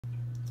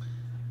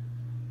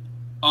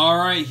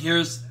Alright,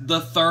 here's the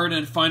third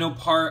and final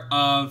part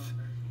of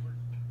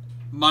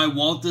my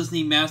Walt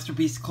Disney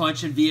Masterpiece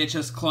Collection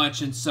VHS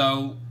collection.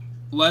 So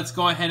let's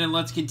go ahead and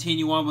let's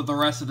continue on with the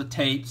rest of the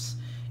tapes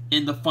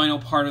in the final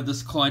part of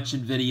this collection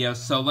video.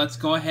 So let's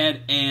go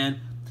ahead and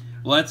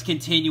let's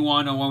continue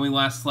on where we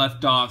last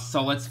left off.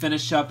 So let's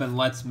finish up and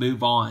let's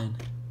move on.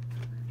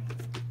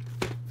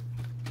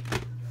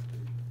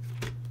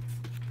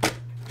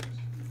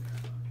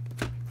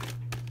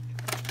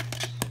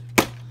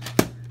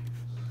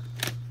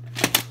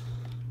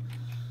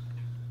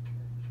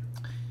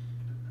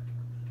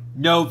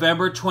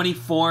 November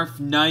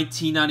 24th,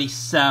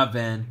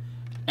 1997,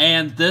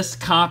 and this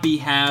copy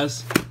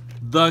has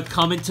the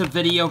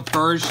coming-to-video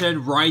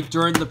version right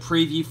during the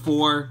preview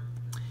for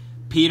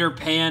Peter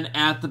Pan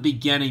at the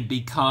beginning,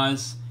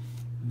 because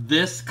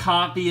this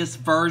copy is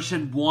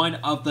version 1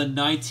 of the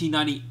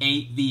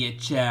 1998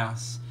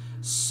 VHS,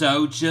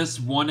 so just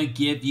want to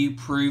give you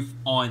proof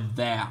on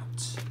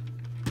that.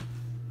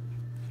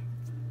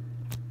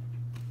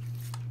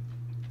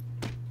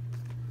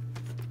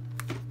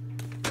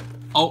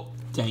 Oh,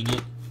 dang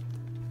it.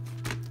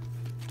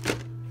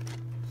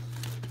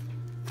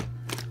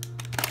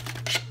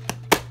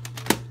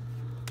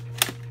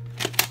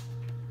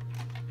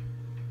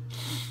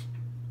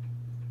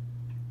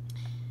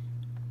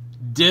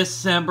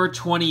 December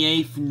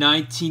 28th,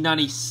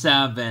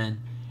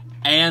 1997.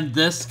 And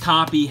this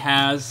copy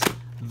has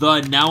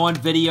the now on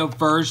video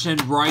version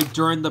right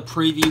during the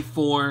preview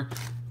for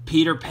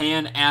Peter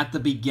Pan at the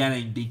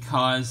beginning,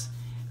 because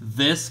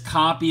this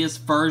copy is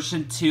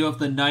version 2 of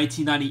the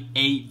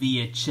 1998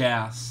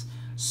 VHS,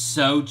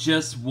 so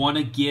just want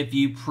to give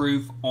you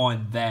proof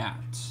on that.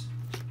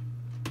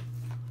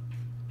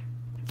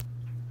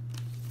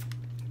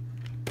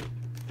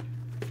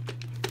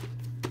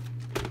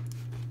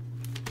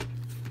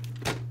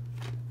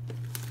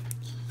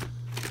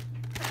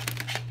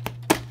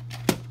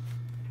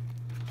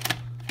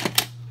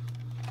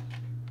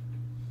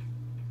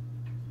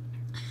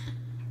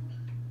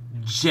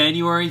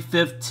 January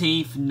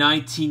 15th,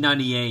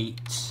 1998.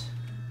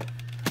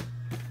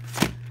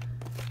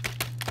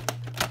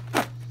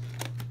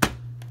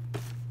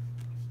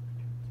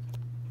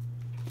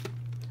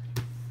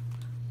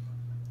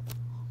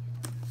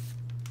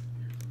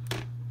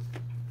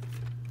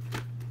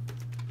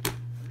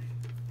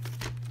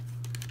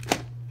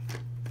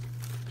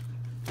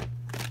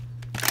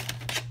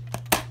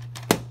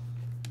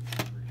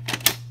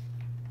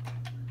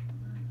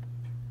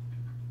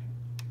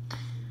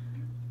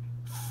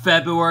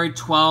 February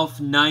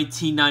 12th,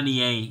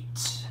 1998.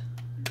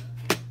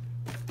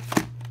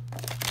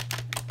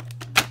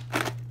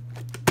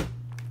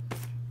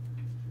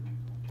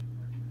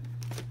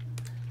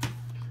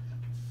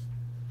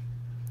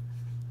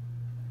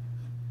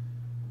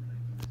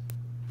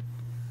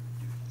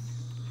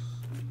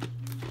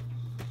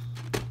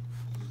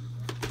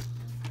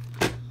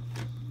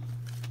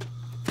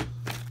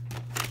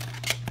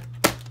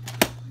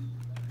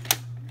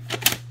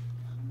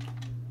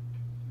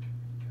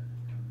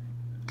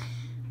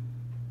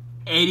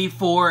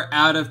 '84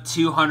 out of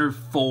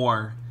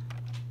 204,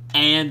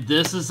 and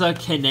this is a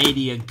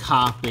Canadian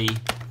copy,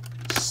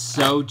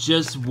 so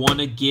just want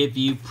to give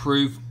you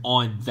proof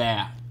on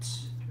that.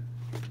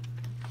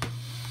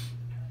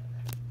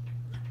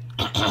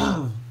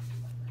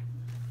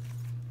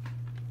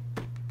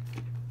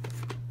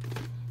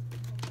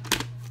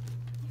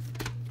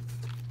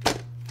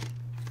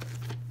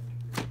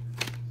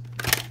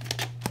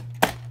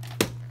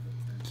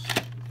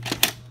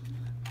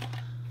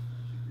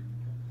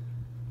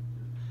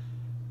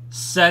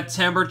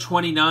 September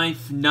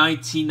 29th,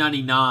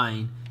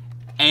 1999,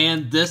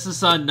 and this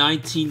is a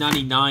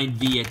 1999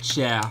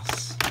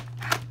 VHS,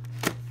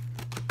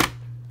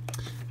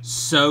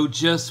 so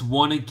just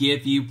want to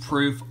give you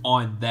proof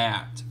on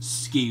that.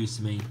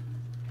 Excuse me.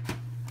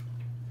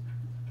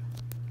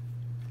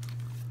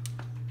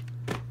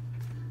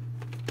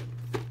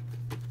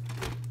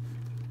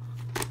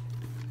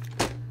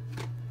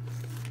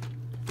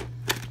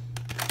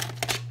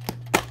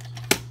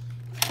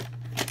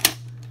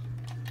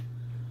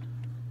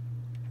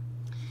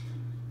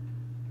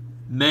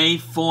 May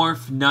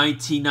 4th,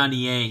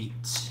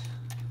 1998.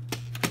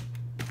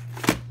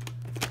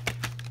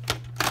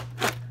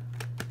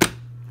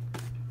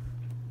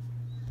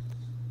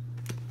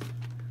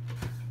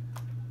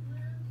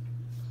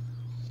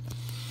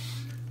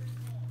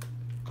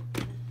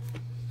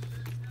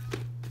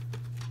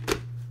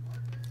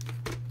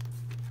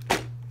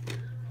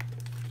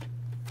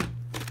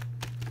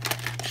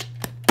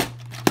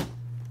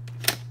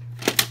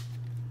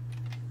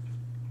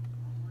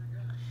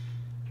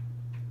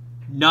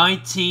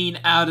 $19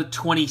 out of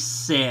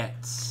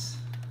 26.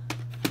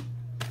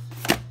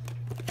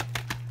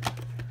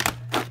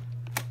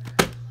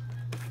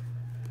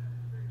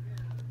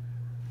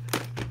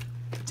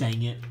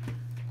 Dang it.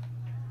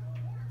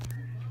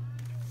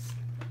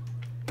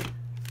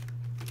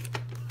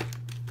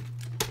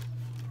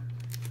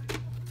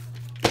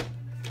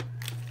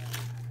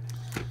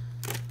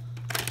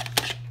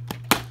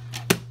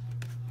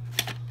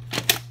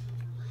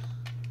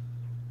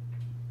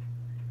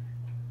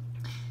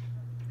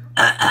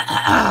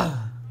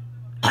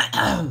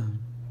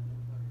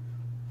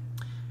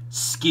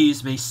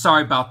 Excuse me,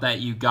 sorry about that,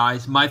 you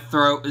guys. My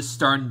throat is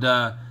starting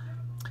to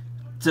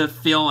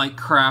feel like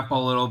crap a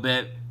little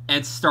bit.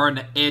 It's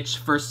starting to itch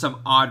for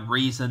some odd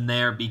reason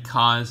there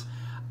because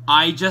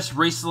I just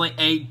recently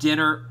ate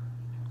dinner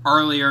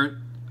earlier,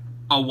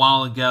 a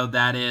while ago,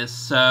 that is.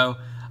 So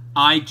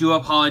I do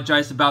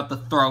apologize about the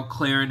throat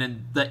clearing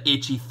and the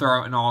itchy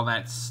throat and all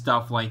that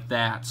stuff like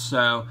that.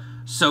 So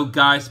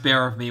guys,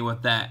 bear with me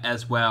with that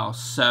as well.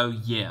 So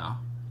yeah.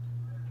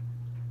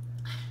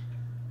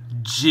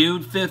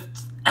 June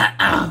 5th.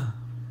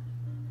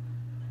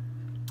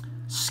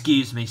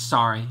 Excuse me,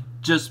 sorry.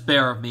 Just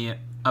bear with me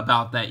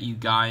about that, you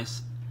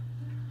guys.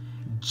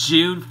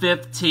 June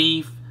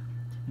 15th,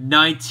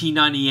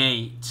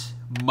 1998.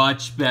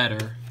 Much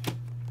better.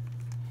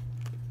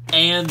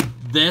 And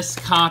this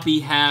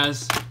copy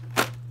has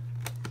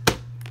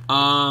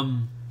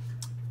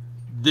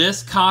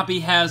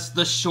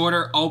the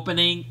shorter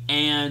opening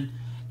and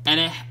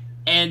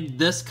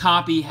this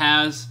copy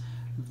has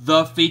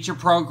the feature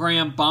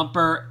program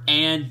bumper,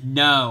 and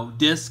no,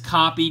 this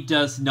copy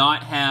does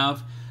not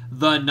have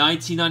the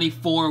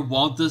 1994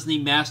 Walt Disney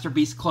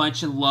Masterpiece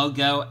Collection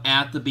logo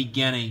at the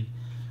beginning,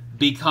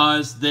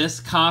 because this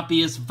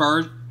copy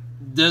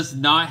does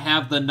not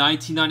have the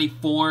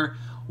 1994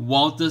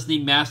 Walt Disney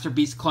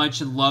Masterpiece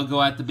Collection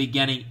logo at the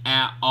beginning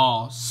at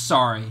all.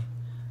 Sorry.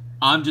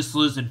 I'm just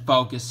losing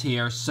focus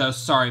here, so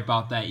sorry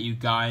about that, you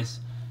guys.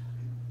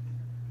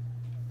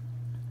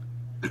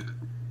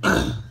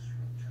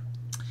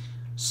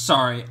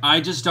 Sorry,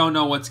 I just don't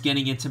know what's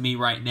getting into me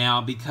right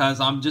now because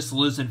I'm just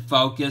losing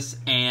focus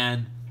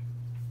and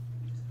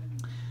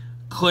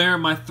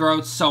clearing my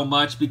throat so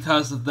much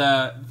because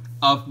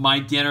of my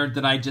dinner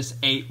that I just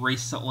ate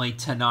recently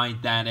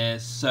tonight, that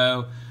is.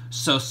 So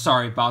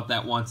sorry about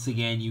that once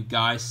again, you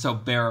guys. So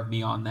bear with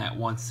me on that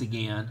once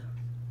again.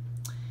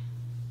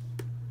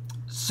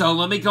 So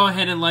let me go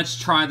ahead and let's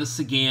try this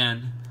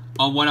again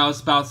on what I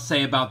was about to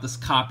say about this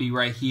copy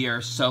right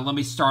here. So let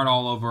me start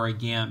all over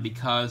again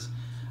because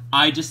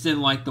I just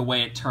didn't like the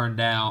way it turned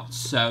out.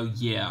 So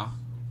yeah.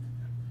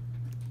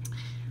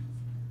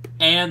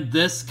 And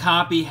this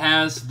copy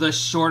has the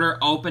shorter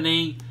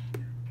opening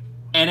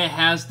and it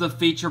has the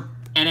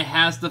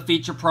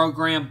feature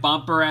program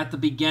bumper at the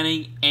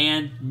beginning,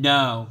 and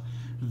no,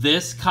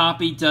 this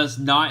copy does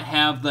not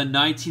have the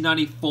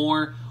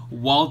 1994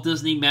 Walt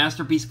Disney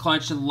Masterpiece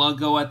Collection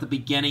logo at the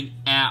beginning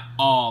at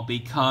all,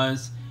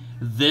 because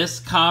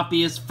this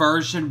copy is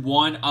version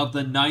 1 of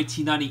the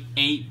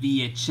 1998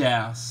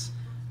 VHS.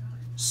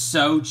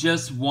 So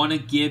just want to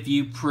give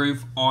you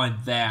proof on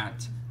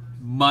that.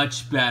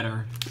 Much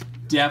better.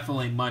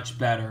 Definitely much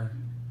better.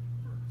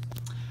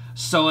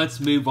 So let's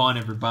move on,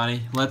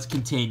 everybody. Let's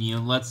continue.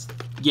 Let's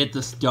get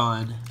this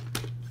done.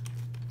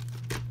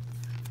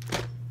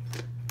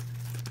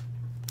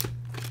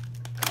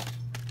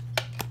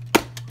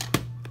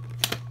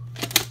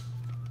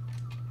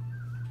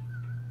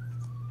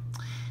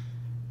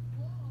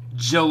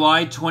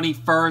 July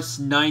 21st,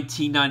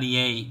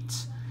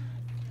 1998.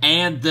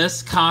 And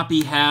this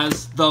copy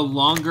has the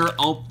long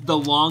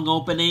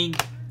opening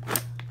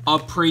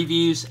of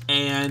previews,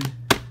 and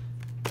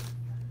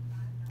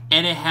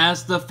it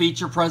has the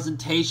feature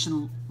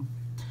presentation,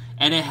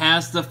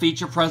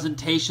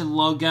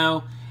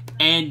 logo.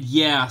 And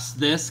yes,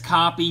 this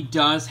copy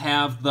does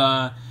have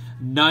the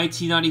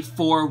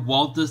 1994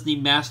 Walt Disney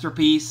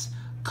Masterpiece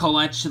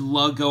Collection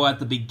logo at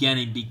the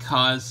beginning,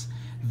 because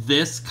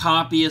this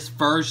copy is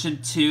version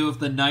 2 of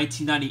the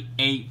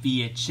 1998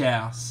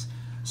 VHS.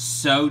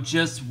 So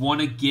just want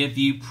to give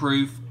you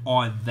proof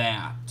on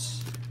that.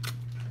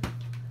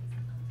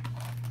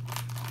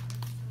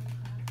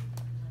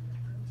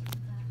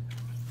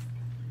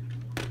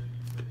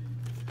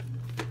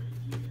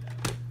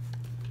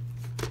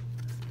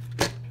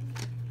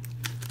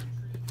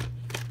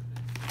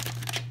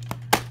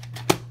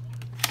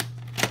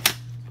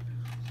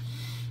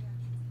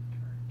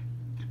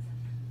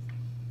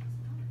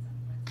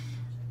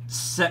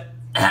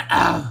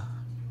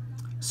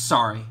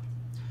 Sorry.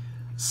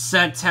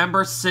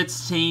 September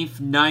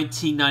 16th,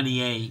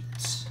 1998.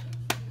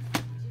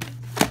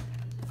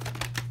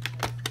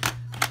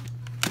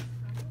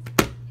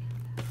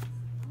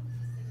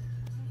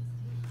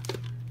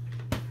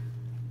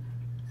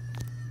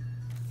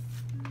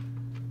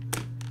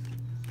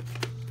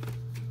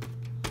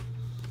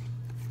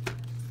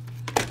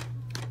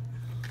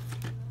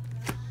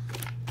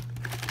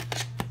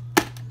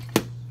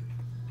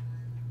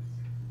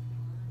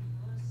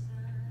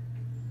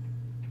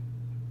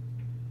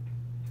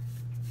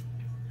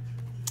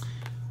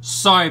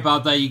 Sorry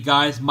about that, you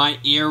guys. My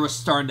ear was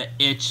starting to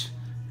itch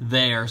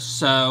there.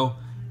 So,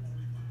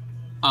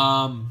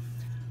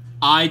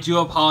 I do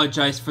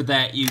apologize for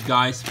that, you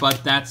guys.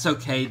 But that's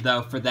okay,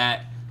 though, for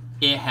that.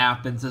 It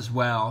happens as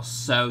well.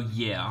 So,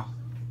 yeah.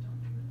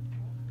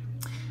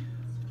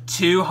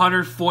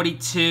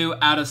 242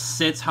 out of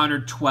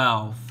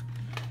 612.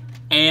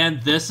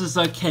 And this is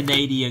a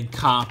Canadian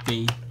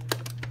copy.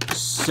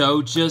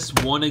 So,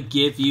 just want to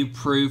give you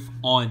proof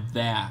on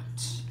that.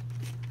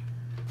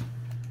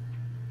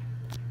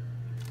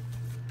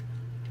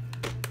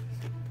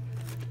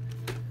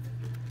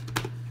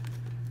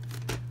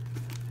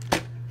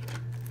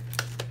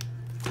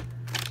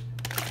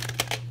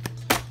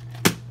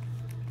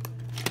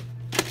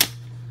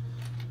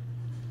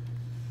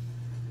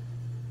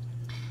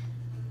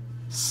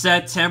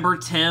 September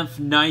 10th,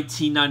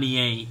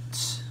 1998.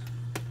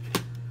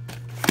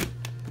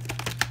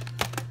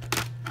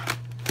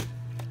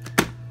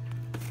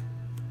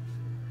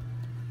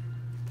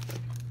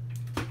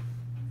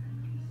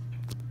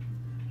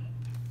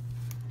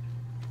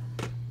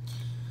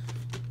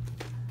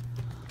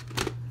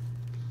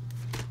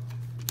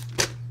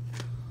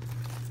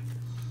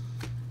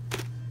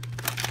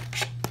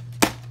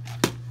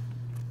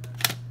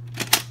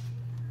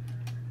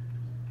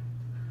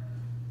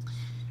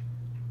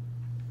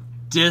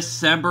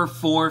 December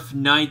 4th,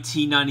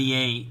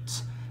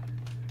 1998.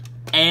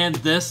 And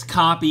this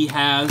copy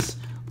has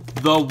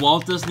the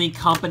Walt Disney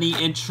Company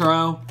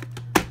intro,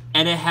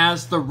 and it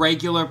has the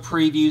regular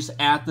previews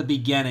at the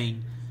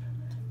beginning.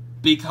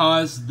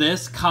 Because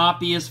this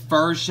copy is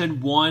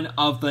version 1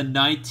 of the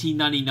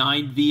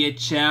 1999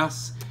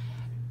 VHS,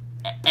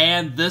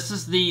 and this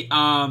is the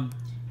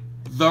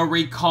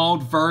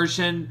recalled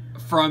version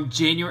from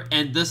January,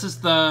 and this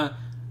is the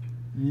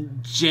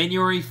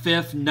January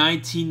 5th,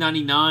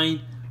 1999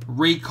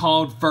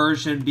 recalled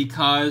version,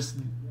 because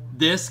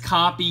this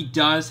copy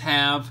does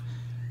have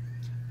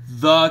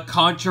the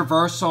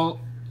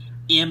controversial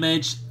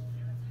image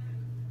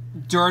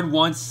during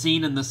one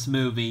scene in this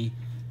movie.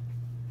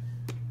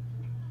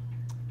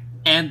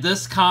 And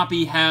this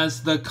copy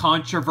has the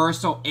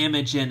controversial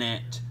image in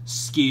it.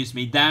 Excuse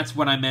me, that's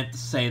what I meant to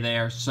say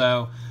there.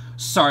 So,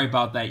 sorry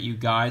about that, you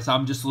guys.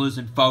 I'm just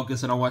losing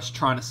focus on what I was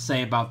trying to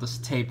say about this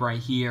tape right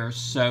here.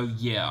 So,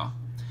 yeah.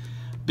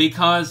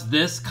 Because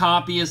this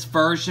copy is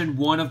version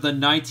 1 of the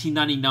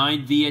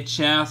 1999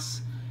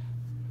 VHS.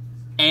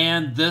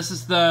 And this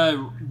is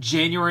the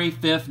January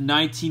 5th,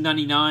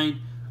 1999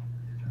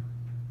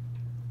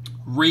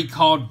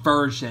 recalled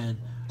version.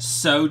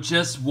 So,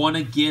 just want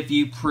to give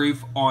you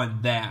proof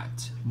on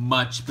that.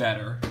 Much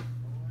better.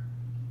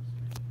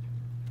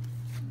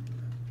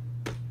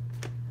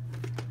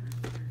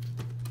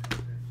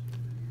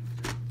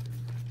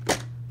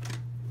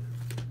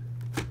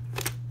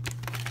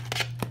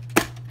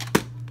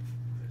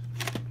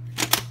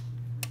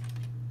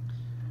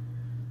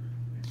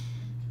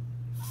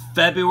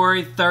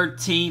 February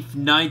 13th,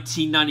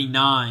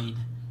 1999.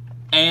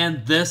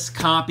 And this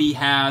copy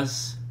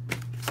has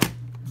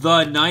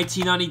the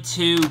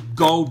 1992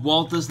 gold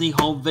Walt Disney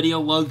Home Video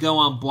logo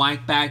on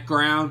black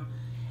background.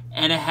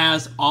 And it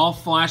has all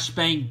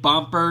flashbang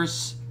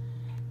bumpers.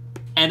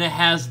 And it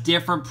has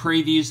different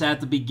previews at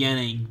the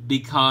beginning,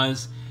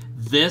 because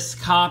this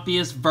copy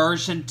is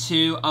version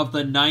 2 of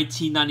the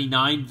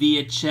 1999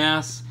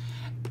 VHS.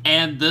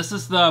 And this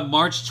is the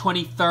March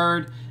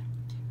 23rd,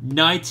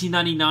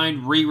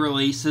 1999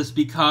 re-releases,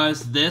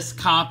 because this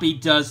copy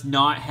does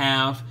not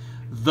have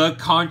the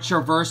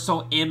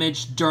controversial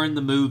image during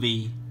the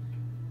movie,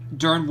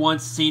 during one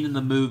scene in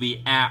the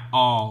movie at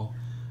all.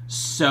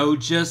 So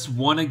just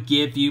want to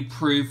give you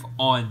proof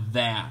on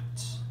that.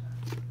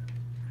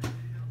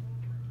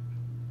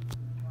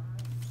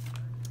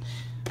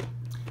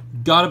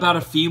 Got about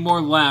a few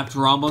more left.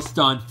 We're almost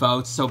done,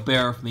 folks, so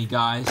bear with me,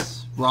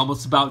 guys. We're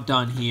almost about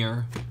done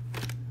here.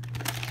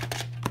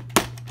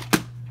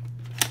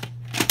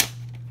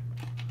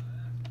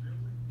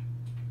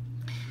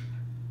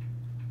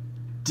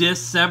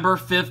 December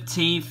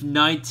 15th,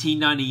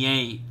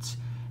 1998.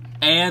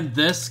 And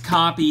this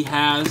copy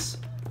has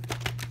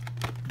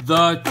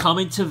the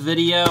coming to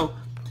video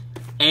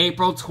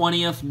April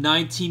 20th,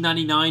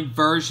 1999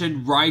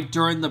 version right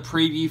during the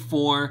preview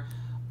for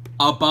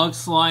A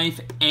Bug's Life.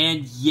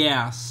 And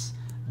yes,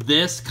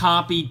 this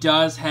copy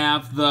does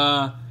have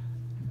the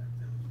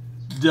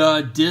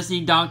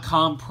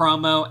Disney.com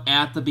promo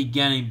at the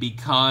beginning,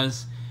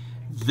 because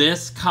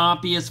this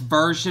copy is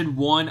version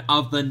 1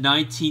 of the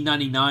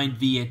 1999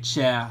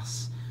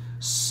 VHS.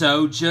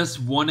 So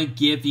just want to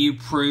give you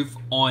proof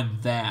on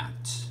that.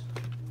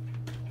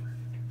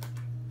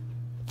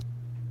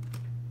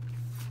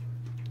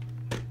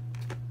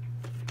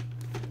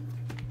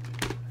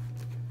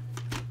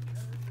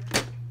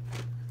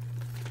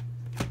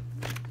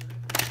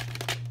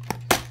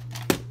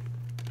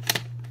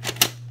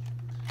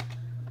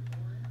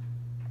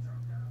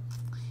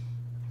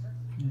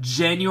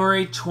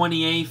 January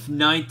 28th,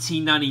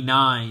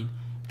 1999.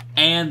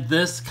 And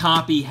this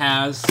copy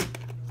has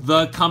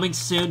the coming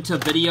soon to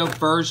video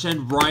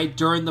version right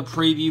during the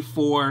preview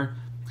for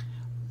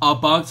A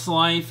Bug's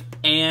Life.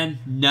 And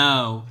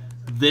no,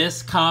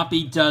 this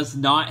copy does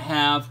not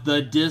have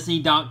the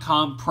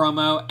Disney.com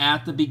promo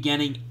at the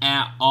beginning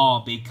at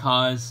all,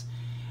 because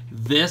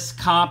this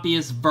copy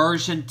is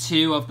version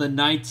 2 of the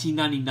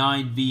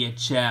 1999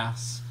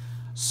 VHS.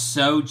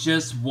 So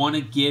just want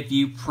to give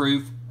you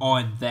proof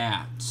on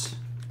that.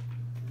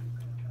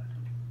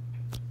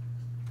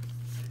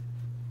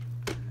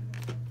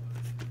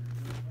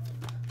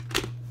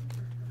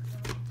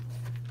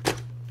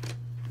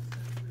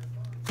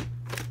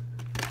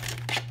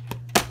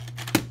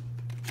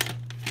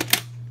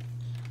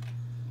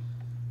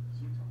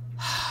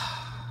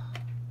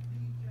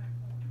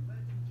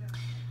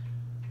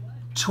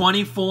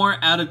 $24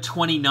 out of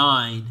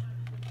 29.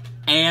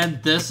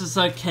 And this is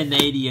a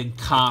Canadian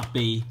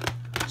copy.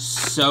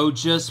 So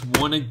just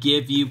want to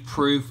give you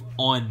proof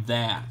on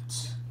that.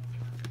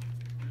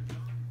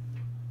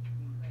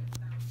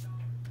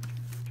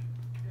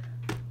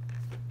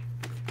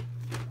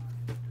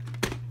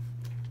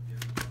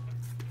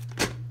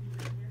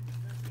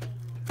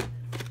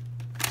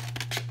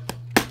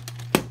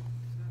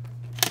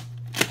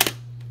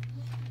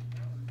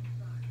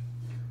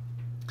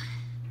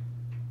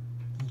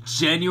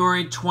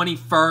 January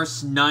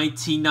 21st,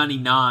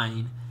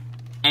 1999.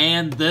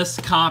 And this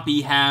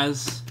copy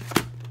has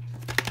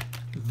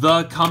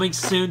the coming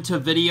soon to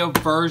video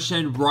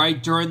version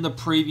right during the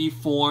preview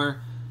for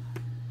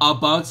A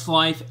Bug's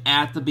Life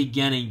at the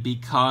beginning,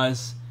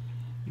 because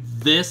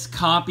this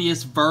copy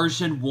is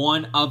version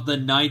 1 of the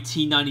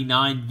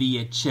 1999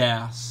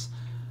 VHS.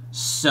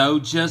 So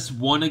just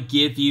want to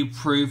give you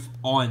proof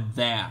on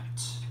that.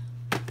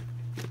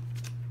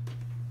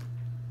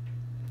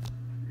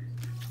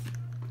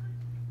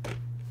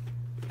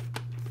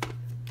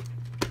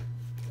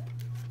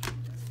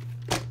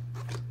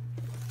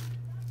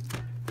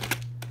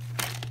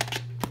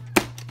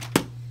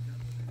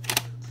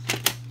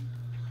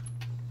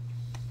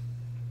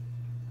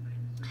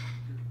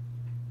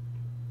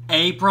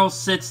 April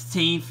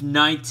 16th,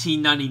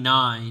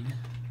 1999.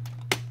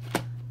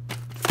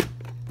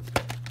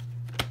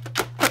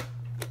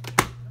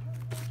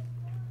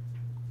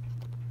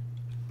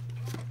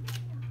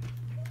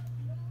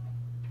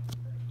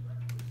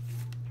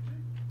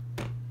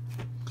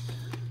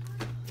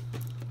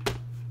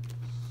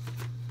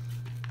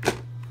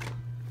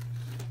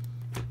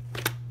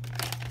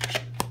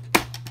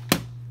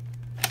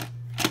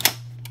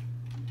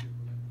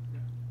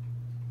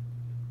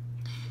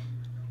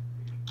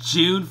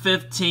 June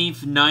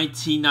 15th,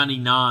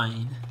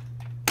 1999.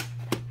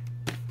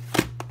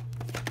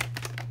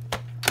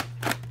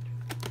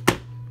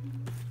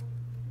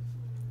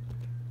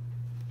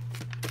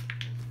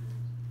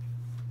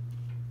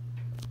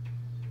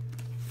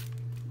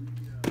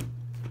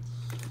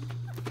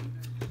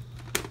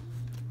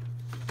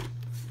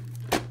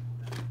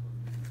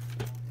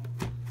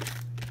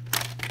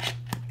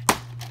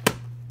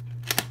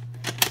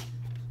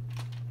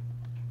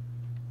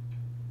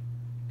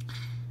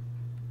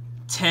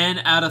 Ten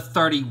out of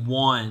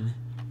 31,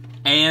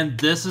 and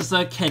this is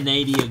a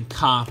Canadian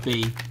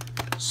copy,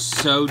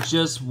 so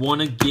just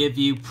want to give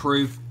you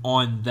proof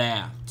on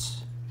that.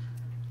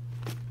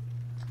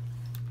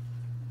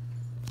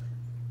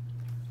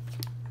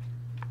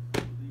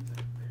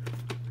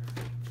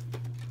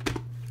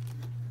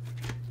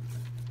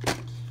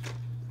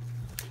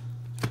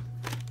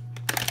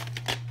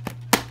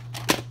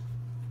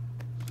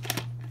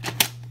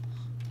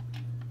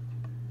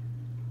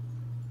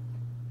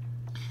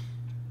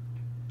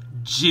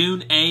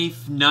 June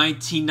 8th,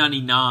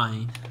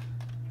 1999.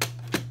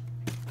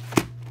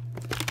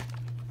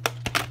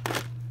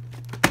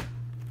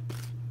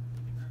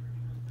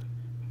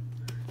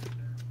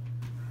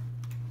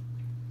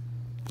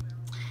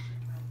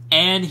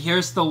 And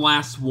here's the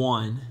last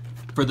one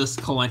for this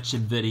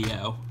collection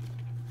video.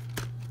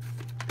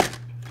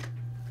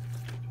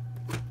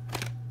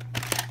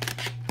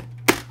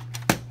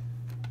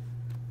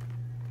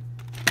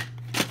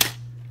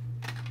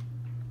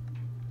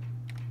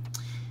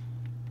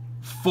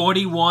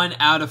 "41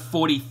 out of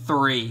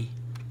 43,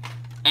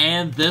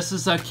 and this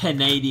is a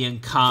Canadian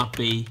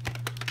copy,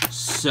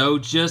 so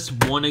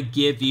just want to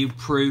give you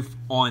proof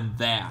on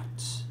that.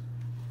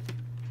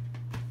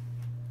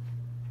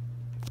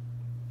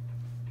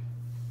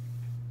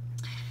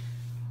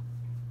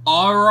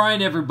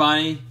 Alright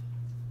everybody,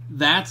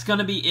 that's going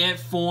to be it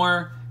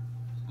for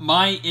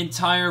my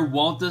entire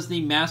Walt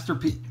Disney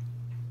Masterpiece.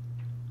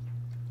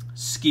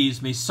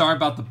 Excuse me, sorry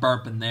about the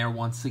burping there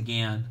once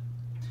again.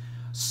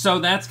 So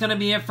that's going to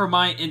be it for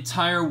my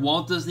entire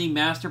Walt Disney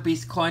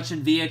Masterpiece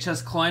Collection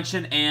VHS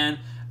collection, and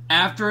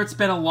after it's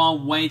been a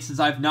long wait since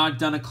I've not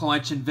done a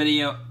collection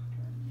video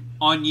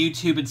on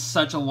YouTube in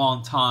such a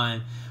long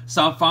time,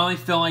 so I finally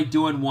feel like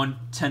doing one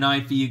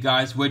tonight for you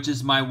guys, which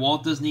is my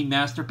Walt Disney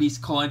Masterpiece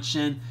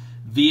Collection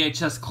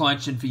VHS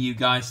collection for you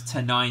guys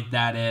tonight,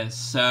 that is.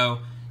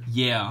 So,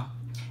 yeah.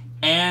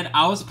 And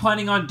I was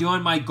planning on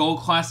doing my Gold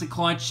Classic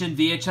Collection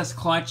VHS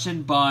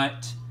collection,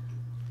 but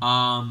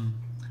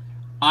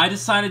I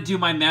decided to do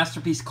my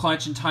Masterpiece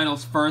Collection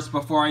titles first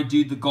before I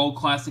do the Gold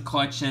Classic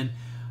Collection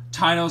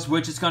titles,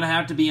 which is going to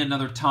have to be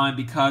another time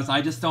because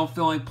I just don't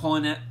feel like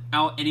pulling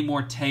out any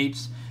more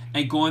tapes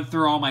and going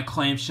through all my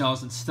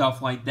clamshells and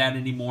stuff like that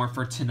anymore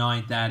for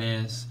tonight, that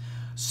is.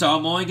 So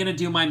I'm only going to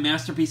do my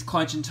Masterpiece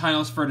Collection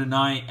titles for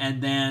tonight,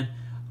 and then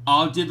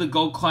I'll do the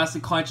Gold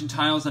Classic Collection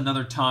titles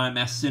another time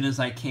as soon as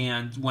I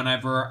can,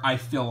 whenever I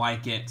feel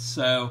like it.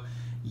 So,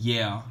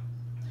 yeah.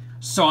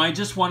 So I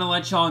just want to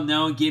let y'all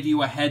know and give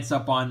you a heads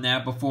up on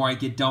that before I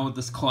get done with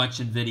this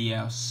collection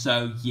video.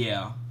 So,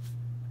 yeah.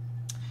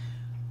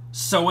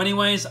 So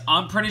anyways,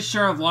 I'm pretty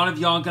sure a lot of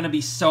y'all are going to be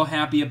so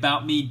happy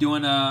about me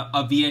doing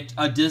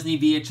a Disney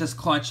VHS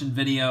collection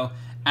video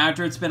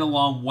after it's been a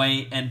long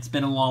wait, and it's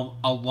been a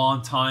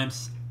long time,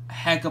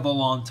 heck of a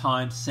long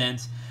time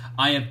since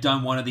I have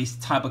done one of these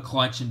type of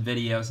collection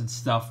videos and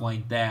stuff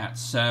like that.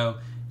 So,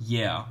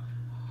 yeah.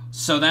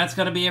 So that's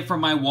going to be it for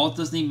my Walt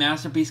Disney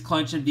Masterpiece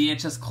Collection,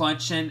 VHS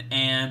Collection,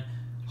 and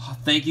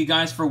thank you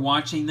guys for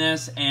watching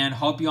this, and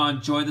hope you all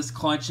enjoy this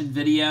collection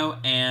video,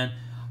 and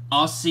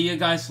I'll see you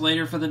guys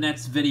later for the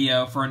next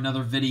video, for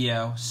another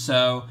video.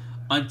 So,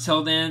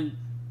 until then,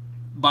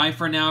 bye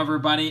for now,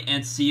 everybody,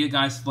 and see you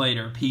guys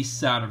later.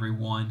 Peace out,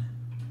 everyone.